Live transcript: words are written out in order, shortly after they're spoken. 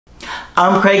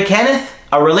I'm Craig Kenneth,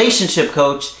 a relationship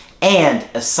coach and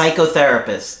a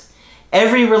psychotherapist.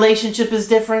 Every relationship is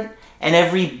different and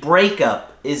every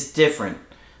breakup is different.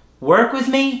 Work with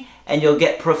me and you'll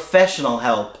get professional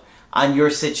help on your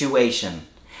situation.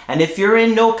 And if you're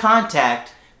in no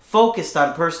contact, focused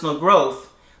on personal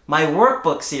growth, my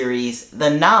workbook series, The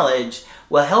Knowledge,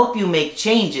 will help you make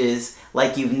changes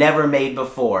like you've never made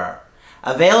before.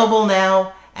 Available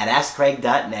now at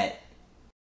AskCraig.net.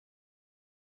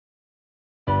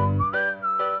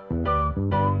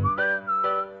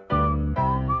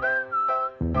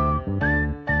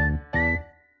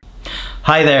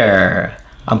 Hi there,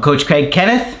 I'm Coach Craig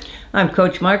Kenneth. I'm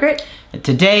Coach Margaret. And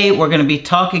today we're going to be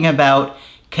talking about,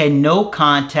 can no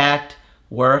contact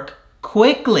work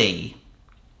quickly?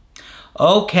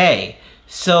 Okay,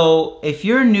 so if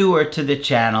you're newer to the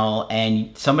channel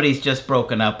and somebody's just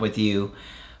broken up with you,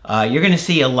 you're going to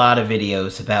see a lot of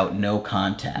videos about no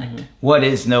contact. Mm-hmm. What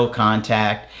is no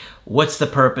contact? What's the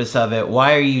purpose of it?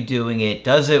 Why are you doing it?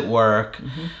 Does it work?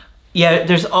 Mm-hmm. Yeah,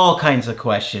 there's all kinds of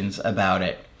questions about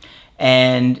it.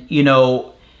 And, you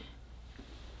know,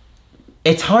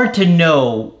 it's hard to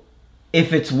know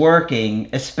if it's working,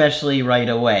 especially right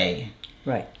away.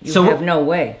 Right. You have no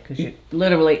way, because you're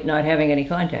literally not having any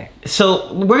contact.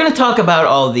 So we're going to talk about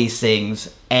all of these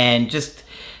things and just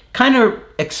kind of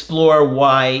explore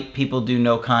why people do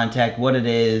no contact, what it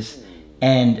is,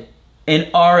 and in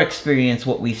our experience,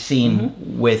 what we've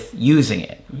seen with using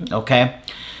it. Okay?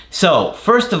 So,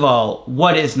 first of all,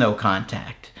 what is no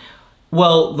contact?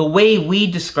 Well, the way we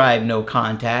describe no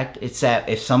contact, it's that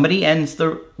if somebody ends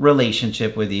the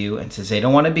relationship with you and says they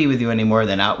don't want to be with you anymore,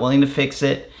 they're not willing to fix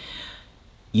it,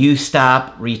 you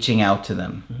stop reaching out to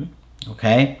them.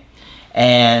 Okay?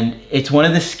 And it's one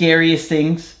of the scariest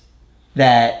things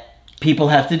that people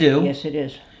have to do. Yes, it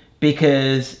is.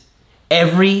 Because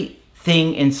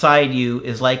everything inside you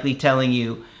is likely telling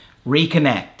you,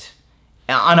 reconnect.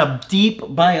 On a deep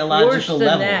biological level. Worse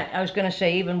than that, I was going to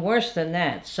say even worse than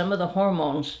that. Some of the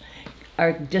hormones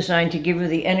are designed to give you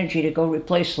the energy to go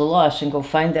replace the loss and go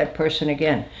find that person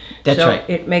again. That's right.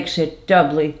 So it makes it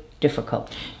doubly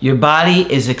difficult. Your body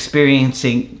is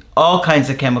experiencing all kinds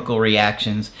of chemical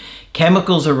reactions.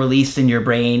 Chemicals are released in your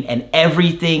brain, and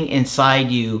everything inside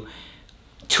you,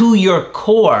 to your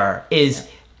core, is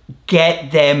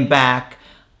get them back.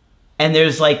 And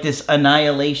there's like this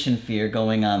annihilation fear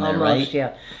going on there, Almost, right?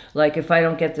 Yeah. Like, if I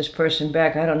don't get this person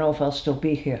back, I don't know if I'll still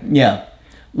be here. Yeah.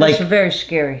 That's a very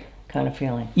scary kind of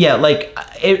feeling. Yeah, like,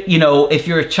 you know, if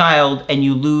you're a child and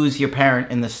you lose your parent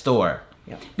in the store,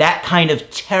 that kind of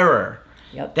terror,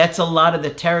 that's a lot of the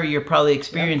terror you're probably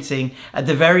experiencing at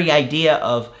the very idea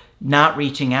of not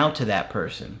reaching out to that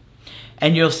person.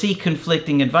 And you'll see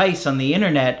conflicting advice on the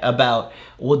internet about,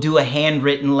 we'll do a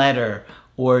handwritten letter,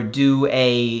 or do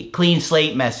a clean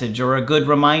slate message, or a good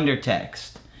reminder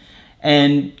text,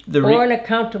 and or an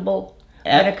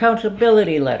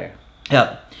accountability letter.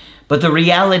 Yep. But the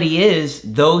reality is,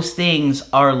 those things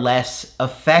are less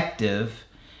effective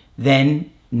than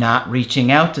not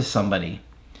reaching out to somebody.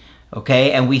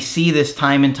 Okay, and we see this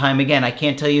time and time again. I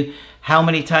can't tell you how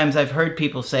many times I've heard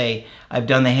people say, I've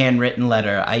done the handwritten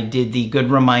letter, I did the good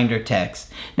reminder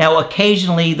text. Now,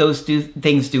 occasionally those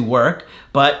things do work,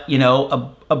 but, you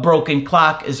know, a broken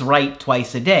clock is right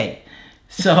twice a day.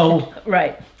 So,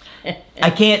 right.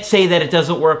 I can't say that it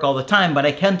doesn't work all the time, but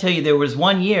I can tell you there was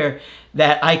one year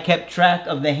that I kept track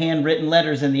of the handwritten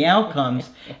letters and the outcomes,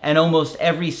 and almost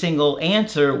every single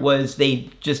answer was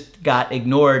they just got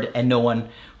ignored and no one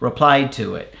replied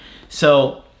to it.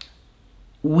 So,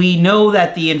 we know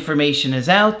that the information is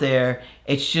out there,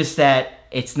 it's just that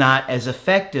it's not as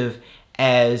effective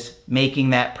as making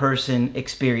that person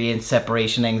experience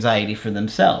separation anxiety for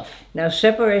themselves. Now,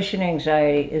 separation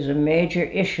anxiety is a major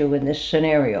issue in this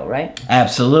scenario, right?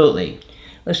 Absolutely.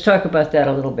 Let's talk about that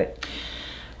a little bit.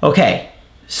 Okay,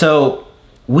 so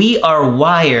we are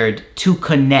wired to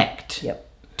connect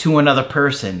to another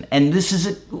person. And this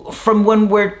is from when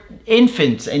we're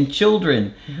infants and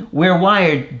children. We're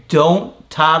wired, don't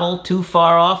toddle too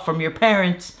far off from your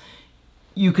parents,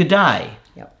 you could die.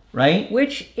 Right?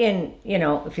 Which in, you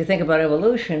know, if you think about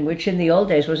evolution, which in the old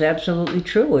days was absolutely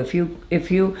true. If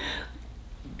you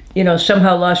know,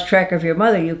 somehow lost track of your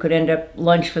mother, you could end up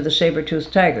lunch for the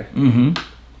saber-toothed tiger.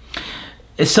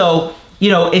 So,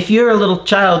 you know, if you're a little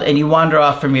child and you wander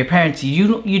off from your parents,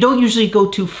 you don't usually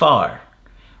go too far,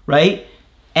 right?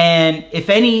 And if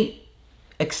any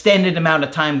extended amount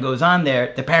of time goes on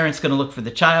there, the parent's going to look for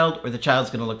the child, or the child's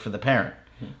going to look for the parent.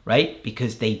 Right?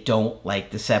 Because they don't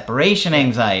like the separation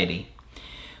anxiety,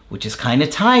 which is kind of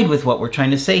tied with what we're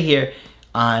trying to say here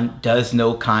on, does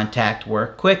no contact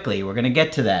work quickly? We're going to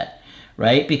get to that,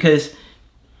 right? Because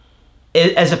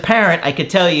as a parent, I could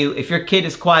tell you, if your kid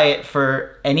is quiet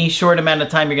for any short amount of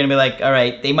time, you're going to be like, all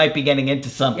right, they might be getting into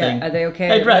something. Yeah, are they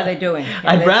okay? What are they doing?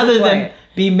 I'd rather them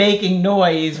be making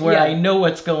noise where I know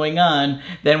what's going on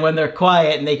than when they're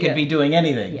quiet and they could be doing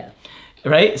anything. Yeah.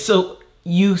 Right? So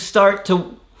you start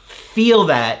to feel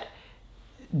that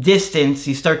distance.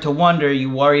 You start to wonder. You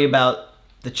worry about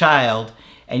the child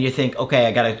and you think, okay,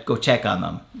 I got to go check on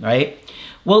them. Right?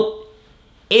 Well,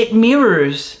 it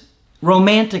mirrors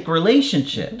romantic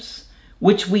relationships,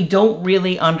 which we don't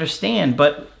really understand.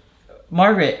 But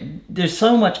Margaret, there's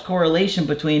so much correlation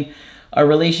between our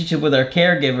relationship with our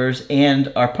caregivers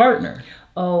and our partner.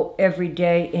 Oh, every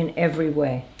day in every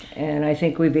way. And I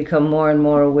think we become more and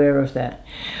more aware of that.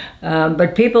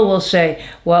 But people will say,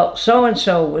 well,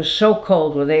 so-and-so was so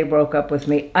cold when they broke up with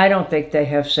me, I don't think they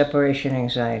have separation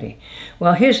anxiety.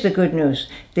 Well, here's the good news.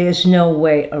 There's no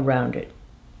way around it.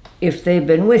 If they've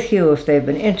been with you, if they've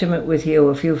been intimate with you,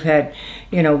 if you've had,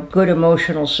 good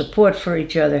emotional support for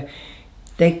each other,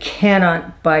 they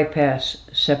cannot bypass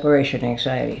separation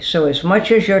anxiety. So as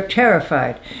much as you're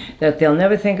terrified that they'll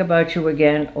never think about you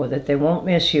again or that they won't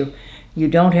miss you, you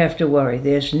don't have to worry.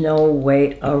 There's no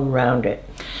way around it.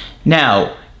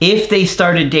 Now, if they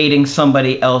started dating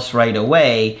somebody else right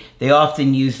away, they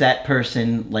often use that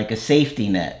person like a safety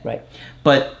net. Right.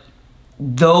 But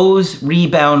those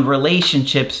rebound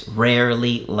relationships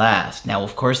rarely last. Now,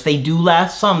 of course, they do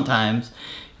last sometimes.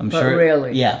 But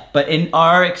rarely. Yeah, but in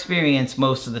our experience,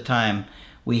 most of the time,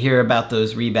 we hear about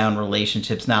those rebound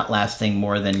relationships not lasting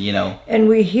more than, And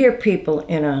we hear people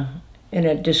in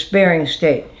a despairing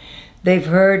state. They've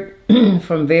heard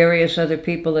from various other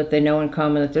people that they know in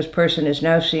common that this person is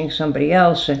now seeing somebody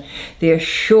else, and they're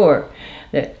sure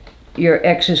that your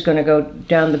ex is going to go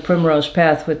down the primrose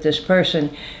path with this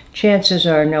person. Chances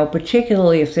are no,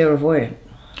 particularly if they're avoidant.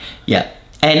 Yeah.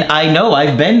 And I know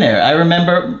I've been there. I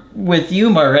remember with you,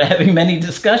 Margaret, having many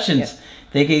discussions,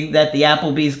 thinking that the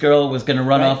Applebee's girl was going to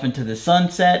run off into the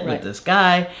sunset with this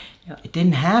guy. Yeah. It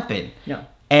didn't happen. No.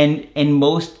 And in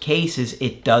most cases,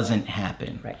 it doesn't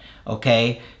happen. Right.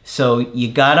 Okay? So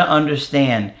you got to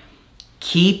understand,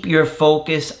 keep your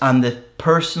focus on the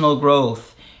personal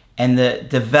growth and the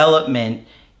development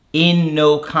in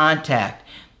no contact.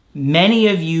 Many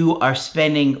of you are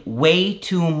spending way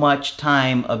too much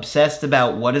time obsessed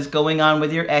about what is going on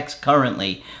with your ex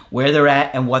currently, where they're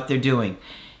at and what they're doing.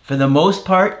 For the most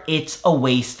part, it's a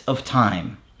waste of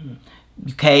time.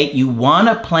 Okay? You want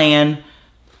to plan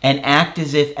and act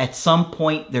as if at some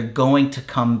point they're going to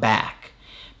come back.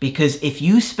 Because if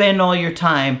you spend all your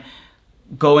time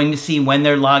going to see when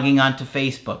they're logging onto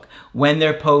Facebook, when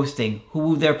they're posting,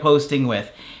 who they're posting with,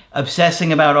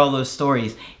 obsessing about all those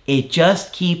stories, it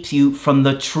just keeps you from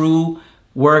the true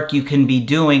work you can be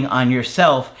doing on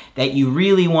yourself that you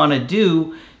really want to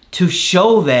do to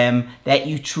show them that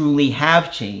you truly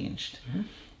have changed. Mm-hmm.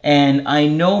 And I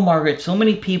know, Margaret, so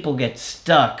many people get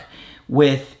stuck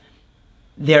with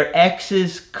their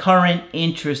ex's current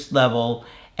interest level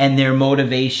and their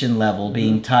motivation level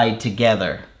being tied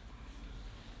together.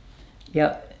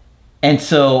 Yep. And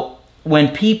so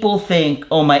when people think,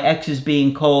 oh, my ex is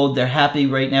being cold, they're happy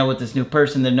right now with this new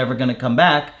person, they're never going to come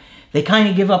back, they kind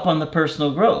of give up on the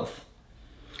personal growth.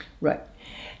 Right.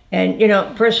 And,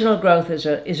 personal growth is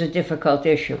a difficult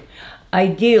issue.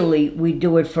 Ideally, we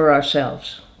do it for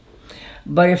ourselves.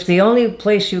 But if the only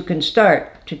place you can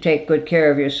start to take good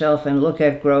care of yourself and look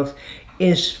at growth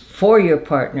is for your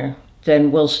partner,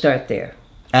 then we'll start there.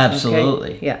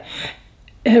 Absolutely. Okay? Yeah.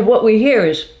 And what we hear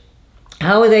is,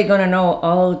 how are they going to know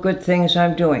all the good things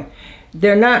I'm doing?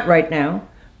 They're not right now,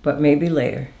 but maybe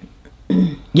later.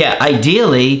 Yeah,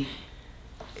 ideally,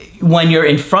 when you're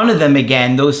in front of them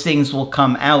again, those things will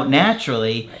come out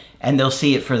naturally and they'll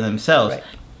see it for themselves.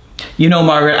 Right.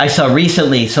 Margaret, I saw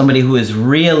recently somebody who was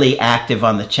really active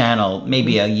on the channel,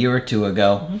 maybe a year or two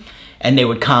ago, and they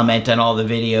would comment on all the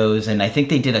videos, and I think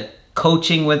they did a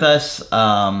coaching with us,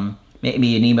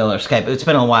 maybe an email or Skype. It's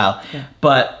been a while,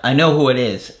 but I know who it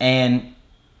is. And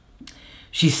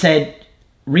she said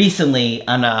recently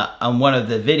on one of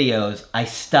the videos, I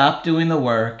stopped doing the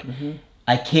work.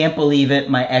 I can't believe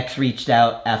it. My ex reached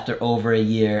out after over a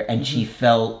year and she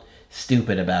felt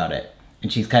stupid about it.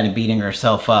 And she's kind of beating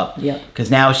herself up. Yeah. Because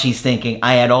now she's thinking,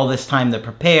 I had all this time to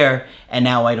prepare and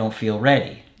now I don't feel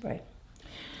ready. Right.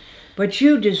 But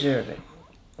you deserve it.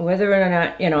 Whether or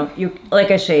not, you,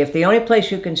 like I say, if the only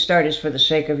place you can start is for the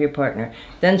sake of your partner,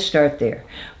 then start there.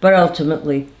 But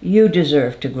ultimately, you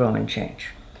deserve to grow and change.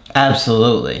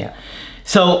 Absolutely. Yeah.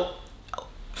 So,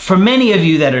 for many of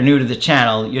you that are new to the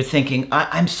channel, you're thinking,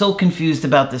 I'm so confused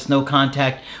about this no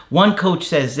contact. One coach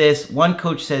says this, one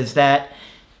coach says that.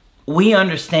 We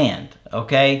understand,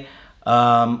 okay?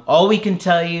 All we can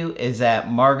tell you is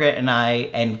that Margaret and I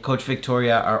and Coach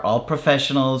Victoria are all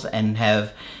professionals and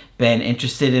have been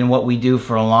interested in what we do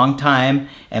for a long time.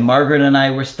 And Margaret and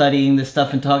I were studying this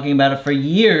stuff and talking about it for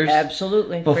years.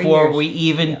 Absolutely. Before we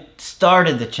even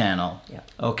started the channel. Yeah.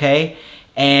 Okay?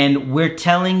 And we're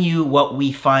telling you what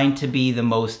we find to be the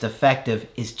most effective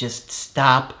is just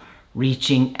stop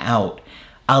reaching out.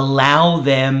 Allow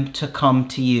them to come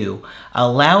to you.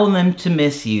 Allow them to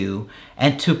miss you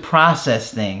and to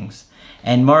process things.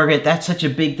 And Margaret, that's such a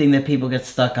big thing that people get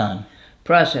stuck on.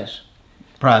 Process.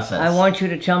 Process. I want you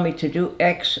to tell me to do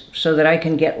X so that I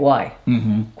can get Y.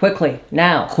 Quickly,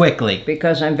 now. Quickly.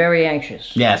 Because I'm very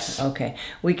anxious. Yes. Okay.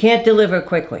 We can't deliver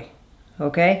quickly,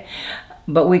 okay?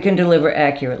 But we can deliver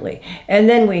accurately. And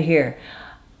then we hear,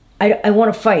 I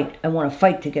want to fight. I want to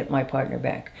fight to get my partner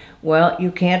back. Well,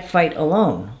 you can't fight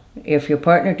alone. If your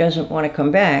partner doesn't want to come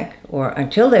back, or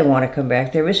until they want to come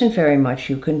back, there isn't very much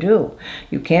you can do.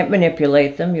 You can't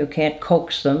manipulate them. You can't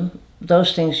coax them.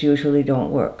 Those things usually don't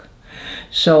work.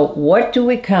 So what do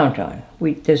we count on?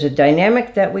 There's a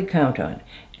dynamic that we count on,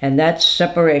 and that's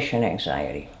separation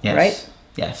anxiety, Yes. right?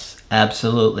 Yes,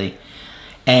 absolutely.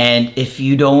 And if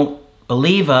you don't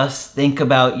believe us, think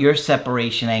about your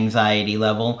separation anxiety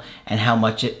level and how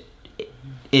much it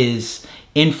is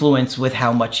influenced with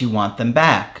how much you want them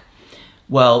back.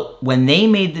 Well, when they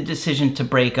made the decision to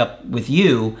break up with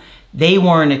you, they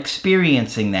weren't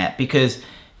experiencing that because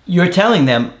you're telling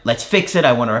them, let's fix it,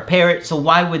 I want to repair it. So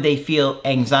why would they feel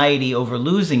anxiety over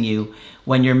losing you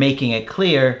when you're making it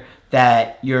clear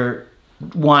that you're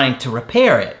wanting to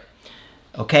repair it?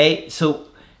 Okay, so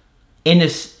in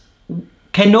this,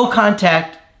 can no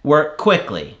contact work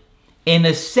quickly? In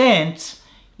a sense,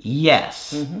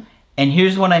 yes. And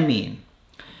here's what I mean.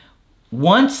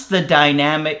 Once the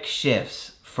dynamic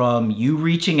shifts from you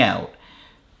reaching out,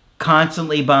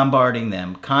 constantly bombarding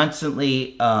them,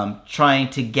 constantly trying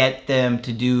to get them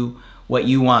to do what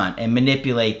you want and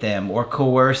manipulate them or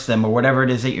coerce them or whatever it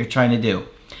is that you're trying to do,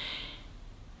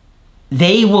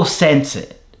 they will sense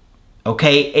it,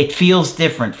 okay? It feels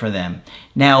different for them.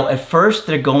 Now, at first,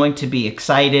 they're going to be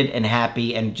excited and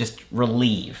happy and just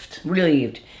relieved.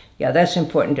 Relieved. Yeah, that's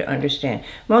important to understand.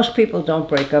 Most people don't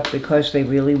break up because they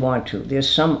really want to. There's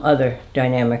some other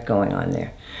dynamic going on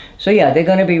there. So yeah, they're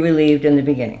going to be relieved in the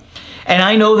beginning. And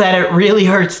I know that it really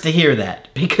hurts to hear that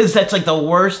because that's like the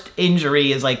worst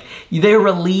injury is like, they're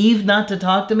relieved not to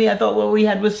talk to me. I thought what we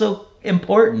had was so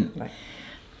important. Right.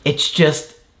 It's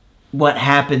just what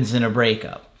happens in a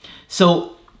breakup.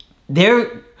 So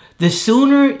the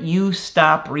sooner you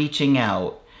stop reaching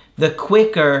out, the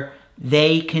quicker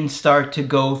they can start to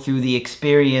go through the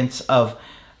experience of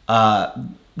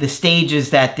the stages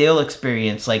that they'll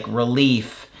experience, like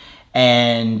relief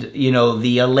and, you know,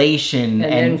 the elation.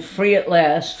 And then free at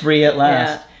last. Free at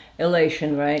last. Yeah,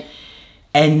 elation, right?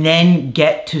 And then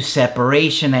get to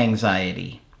separation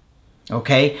anxiety,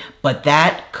 okay? But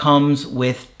that comes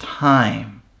with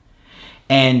time.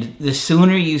 And the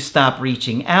sooner you stop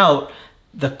reaching out,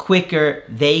 the quicker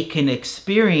they can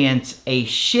experience a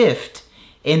shift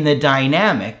in the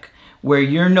dynamic where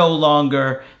you're no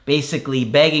longer basically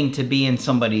begging to be in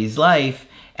somebody's life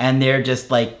and they're just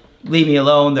like, leave me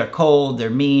alone, they're cold, they're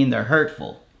mean, they're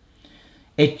hurtful.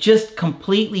 It just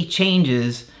completely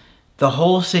changes the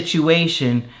whole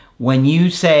situation when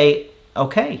you say,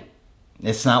 okay,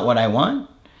 it's not what I want,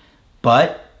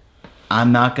 but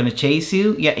I'm not going to chase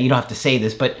you. Yeah, you don't have to say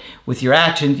this, but with your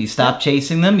actions, you stop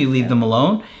chasing them, you leave them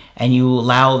alone, and you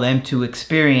allow them to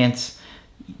experience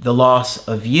the loss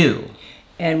of you.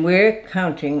 And we're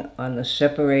counting on the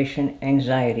separation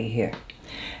anxiety here.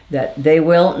 That they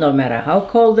will, no matter how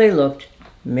cold they looked,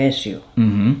 miss you.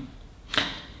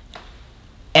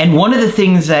 And one of the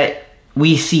things that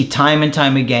we see time and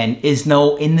time again is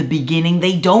no, in the beginning,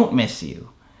 they don't miss you.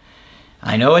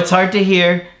 I know it's hard to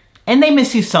hear, and they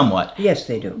miss you somewhat. Yes,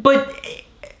 they do. But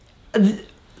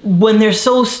when they're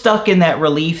so stuck in that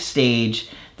relief stage,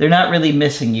 they're not really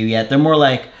missing you yet. They're more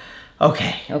like,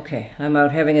 okay. Okay, I'm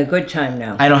out having a good time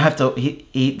now. I don't have to,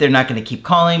 they're not going to keep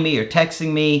calling me or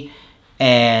texting me,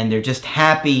 and they're just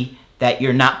happy that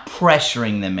you're not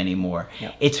pressuring them anymore.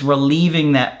 Yep. It's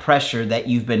relieving that pressure that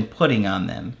you've been putting on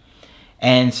them.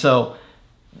 And so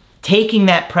taking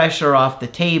that pressure off the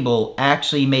table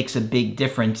actually makes a big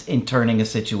difference in turning a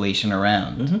situation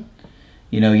around.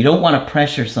 You know, you don't want to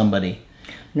pressure somebody.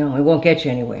 No, it won't get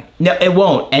you anywhere. No, it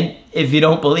won't. And if you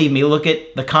don't believe me, look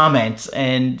at the comments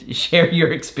and share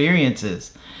your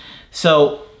experiences.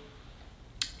 So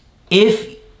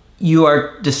if you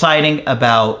are deciding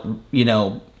about, you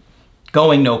know,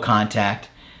 going no contact,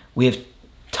 we have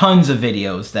tons of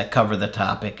videos that cover the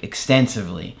topic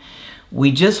extensively.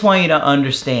 We just want you to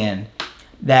understand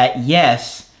that,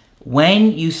 yes,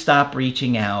 when you stop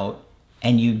reaching out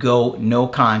and you go no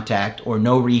contact or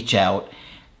no reach out,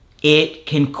 it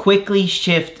can quickly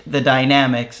shift the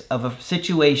dynamics of a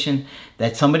situation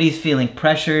that somebody's feeling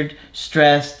pressured,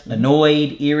 stressed,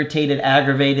 annoyed, irritated,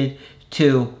 aggravated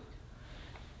to,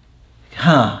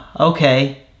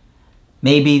 okay,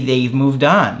 maybe they've moved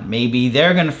on. Maybe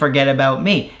they're going to forget about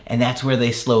me. And that's where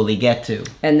they slowly get to.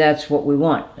 And that's what we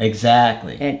want.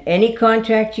 Exactly. And any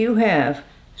contact you have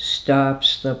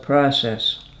stops the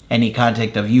process. Any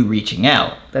contact of you reaching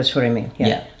out. That's what I mean.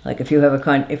 Yeah. Like if you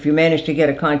have if you manage to get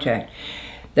a contact,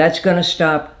 that's going to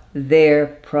stop their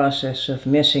process of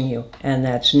missing you, and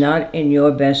that's not in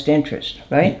your best interest,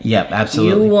 right? Yep,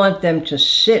 absolutely. You want them to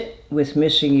sit with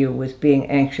missing you, with being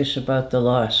anxious about the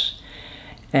loss,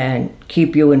 and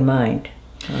keep you in mind.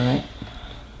 All right.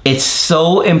 It's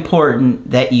so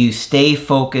important that you stay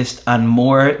focused on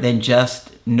more than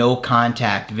just no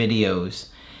contact videos.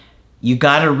 You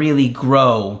got to really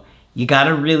grow. You got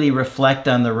to really reflect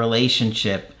on the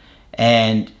relationship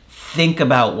and think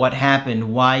about what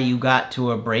happened, why you got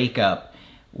to a breakup.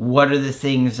 What are the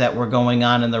things that were going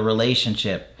on in the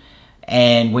relationship?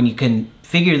 And when you can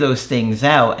figure those things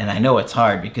out, and I know it's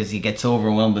hard because you get so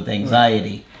overwhelmed with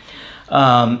anxiety,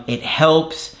 it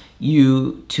helps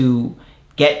you to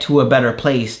get to a better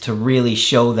place to really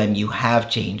show them you have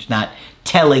changed, not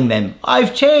telling them,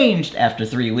 I've changed after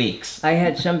 3 weeks. I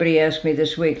had somebody ask me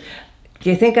this week, do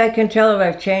you think I can tell her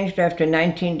I've changed after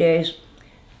 19 days?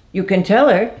 You can tell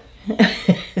her,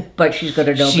 but she's going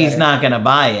to know She's better. not going to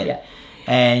buy it. Yeah.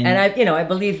 And I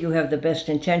believe you have the best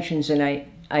intentions, and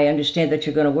I understand that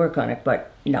you're going to work on it,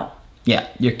 but no. Yeah,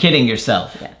 you're kidding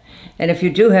yourself. Yeah. And if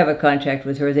you do have a contact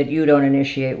with her that you don't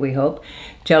initiate, we hope,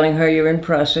 telling her you're in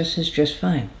process is just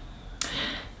fine.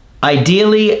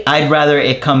 Ideally, I'd rather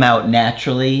it come out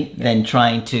naturally than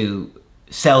trying to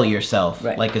sell yourself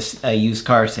like a used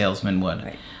car salesman would.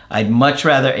 Right. I'd much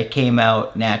rather it came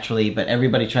out naturally, but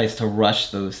everybody tries to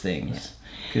rush those things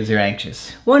because they're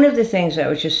anxious. One of the things I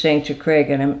was just saying to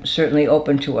Craig, and I'm certainly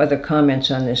open to other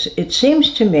comments on this, it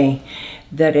seems to me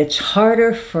that it's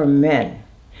harder for men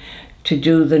to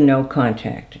do the no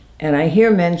contact. And I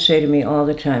hear men say to me all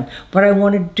the time, but I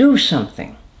want to do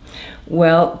something.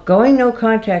 Well, going no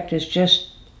contact is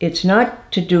it's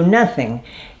not to do nothing.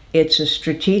 It's a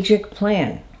strategic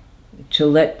plan to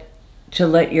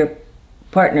let your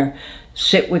partner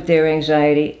sit with their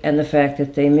anxiety and the fact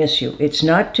that they miss you. It's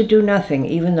not to do nothing,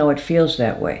 even though it feels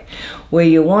that way. Where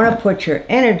you want to put your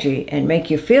energy and make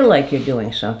you feel like you're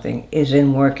doing something is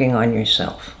in working on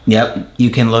yourself. Yep, you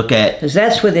can look at... Because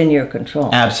that's within your control.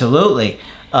 Absolutely.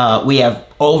 We have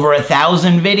over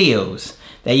 1,000 videos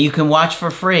that you can watch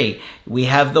for free. We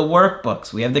have the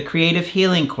workbooks. We have the creative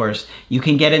healing course. You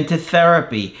can get into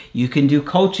therapy. You can do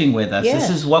coaching with us. Yes.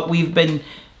 This is what we've been,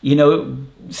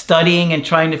 studying and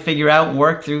trying to figure out and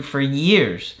work through for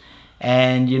years.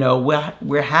 And,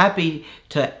 we're happy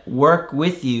to work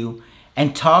with you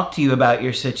and talk to you about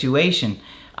your situation.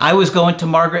 I was going to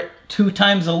Margaret 2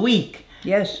 times a week.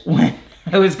 Yes. When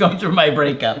I was going through my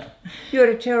breakup. You had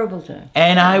a terrible time.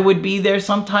 And I would be there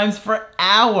sometimes for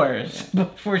hours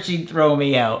before she'd throw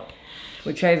me out.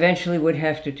 Which I eventually would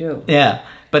have to do. Yeah,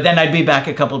 but then I'd be back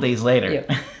a couple days later.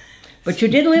 Yeah. But you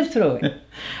did live through it.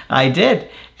 I did.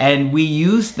 And we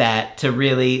used that to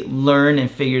really learn and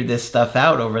figure this stuff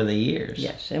out over the years.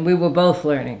 Yes, and we were both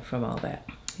learning from all that.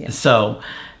 Yeah. So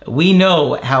we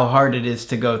know how hard it is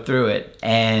to go through it.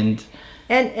 And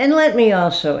let me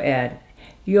also add,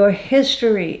 your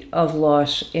history of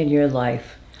loss in your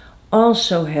life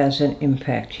also has an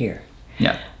impact here.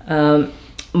 Yeah.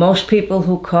 Most people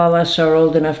who call us are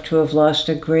old enough to have lost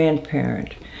a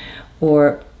grandparent,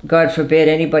 or, God forbid,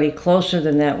 anybody closer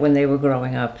than that when they were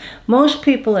growing up. Most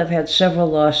people have had several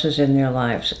losses in their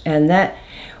lives, and that,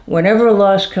 whenever a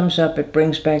loss comes up, it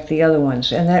brings back the other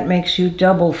ones, and that makes you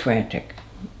double frantic,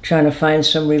 trying to find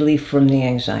some relief from the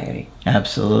anxiety.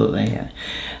 Absolutely. Yeah.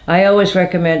 I always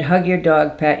recommend hug your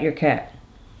dog, pat your cat.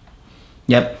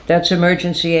 Yep. That's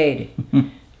emergency aid,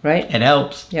 right? It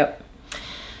helps. Yep.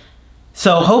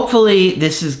 So hopefully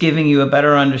this is giving you a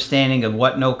better understanding of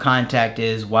what no contact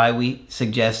is, why we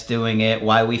suggest doing it,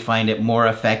 why we find it more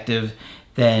effective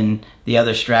than the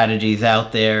other strategies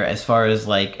out there as far as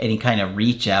like any kind of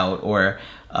reach out or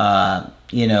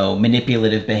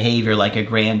manipulative behavior like a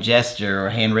grand gesture or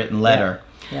handwritten letter.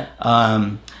 Yeah.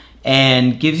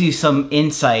 And gives you some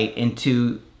insight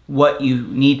into what you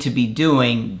need to be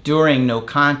doing during no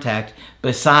contact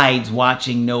besides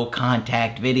watching no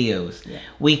contact videos. Yeah.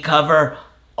 We cover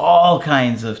all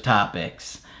kinds of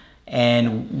topics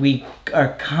and we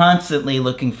are constantly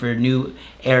looking for new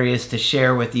areas to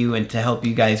share with you and to help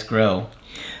you guys grow.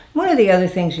 One of the other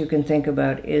things you can think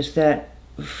about is that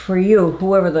for you,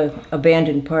 whoever the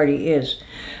abandoned party is,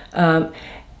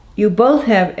 you both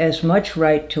have as much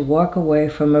right to walk away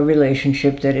from a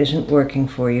relationship that isn't working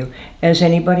for you as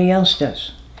anybody else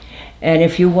does. And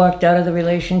if you walked out of the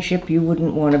relationship, you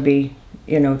wouldn't want to be,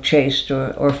 chased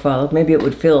or followed. Maybe it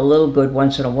would feel a little good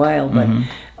once in a while, but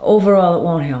overall it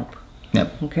won't help.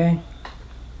 Yep. Okay?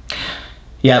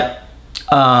 Yep.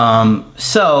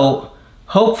 So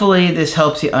hopefully this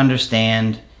helps you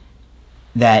understand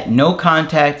that no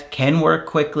contact can work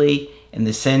quickly, in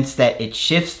the sense that it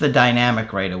shifts the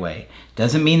dynamic right away.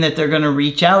 Doesn't mean that they're going to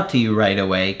reach out to you right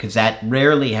away, because that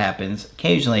rarely happens.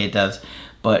 Occasionally it does,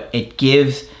 but it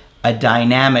gives a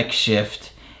dynamic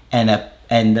shift, and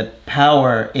the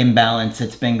power imbalance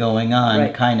that's been going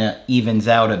on kind of evens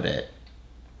out a bit.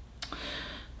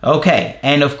 Okay,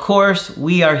 and of course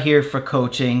we are here for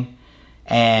coaching,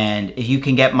 and you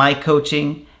can get my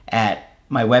coaching at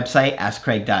my website,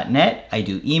 askcraig.net. I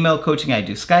do email coaching, I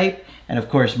do Skype. And of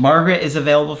course, Margaret is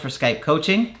available for Skype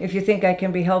coaching. If you think I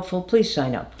can be helpful, please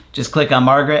sign up. Just click on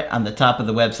Margaret on the top of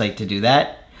the website to do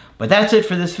that. But that's it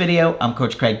for this video. I'm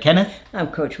Coach Craig Kenneth. I'm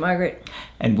Coach Margaret.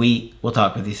 And we will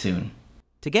talk with you soon.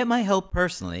 To get my help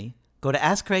personally, go to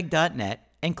askcraig.net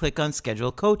and click on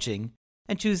Schedule Coaching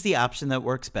and choose the option that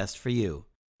works best for you.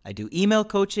 I do email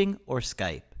coaching or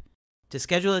Skype. To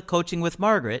schedule a coaching with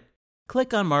Margaret,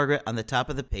 click on Margaret on the top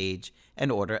of the page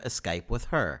and order a Skype with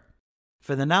her.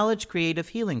 For the Knowledge Creative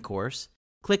Healing course,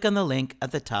 click on the link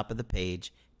at the top of the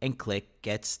page and click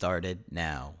Get Started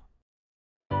Now.